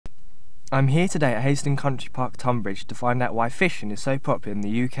I'm here today at Hayston Country Park, Tunbridge, to find out why fishing is so popular in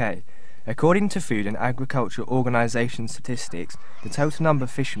the UK. According to Food and Agriculture Organisation statistics, the total number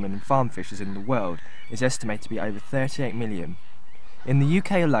of fishermen and farm fishers in the world is estimated to be over 38 million. In the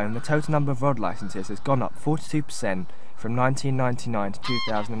UK alone, the total number of rod licences has gone up 42% from 1999 to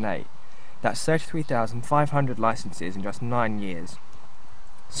 2008. That's 33,500 licences in just 9 years.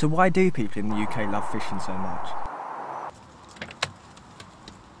 So why do people in the UK love fishing so much?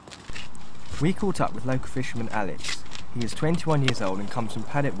 We caught up with local fisherman Alex. He is 21 years old and comes from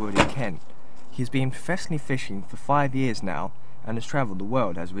Paddock Wood in Kent. He has been professionally fishing for 5 years now and has travelled the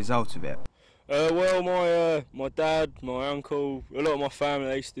world as a result of it. Well, my dad, my uncle, a lot of my family,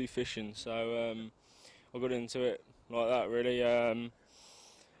 they used to do fishing, so I got into it like that really. I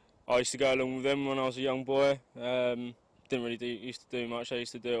used to go along with them when I was a young boy. Didn't really used to do much. I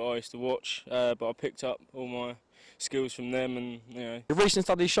used to watch, but I picked up all my skills from them, and you know. The recent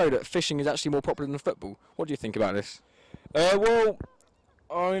studies show that fishing is actually more popular than football. What do you think about this? Well,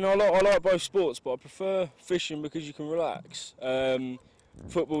 I mean, I like both sports, but I prefer fishing because you can relax.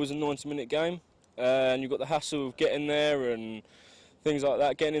 Football is a 90-minute game, and you've got the hassle of getting there and things like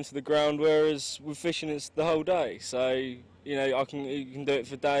that, getting into the ground. Whereas with fishing, it's the whole day. So you know, you can do it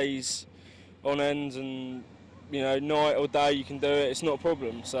for days on end, and you know, night or day you can do it. It's not a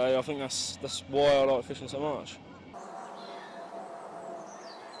problem. So I think that's why I like fishing so much.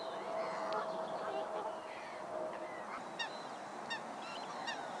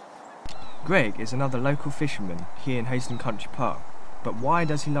 Greg is another local fisherman here in Hayston Country Park, but why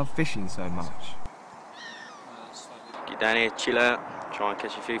does he love fishing so much? Get down here, chill out, try and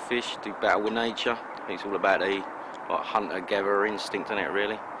catch a few fish, do battle with nature. I think it's all about the hunter-gatherer instinct, isn't it,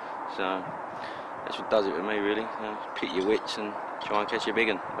 really? So that's what does it with me, really. You know, pit your wits and try and catch a big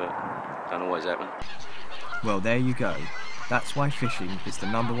one, but don't always happen. Well, there you go. That's why fishing is the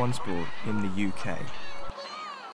 #1 sport in the UK.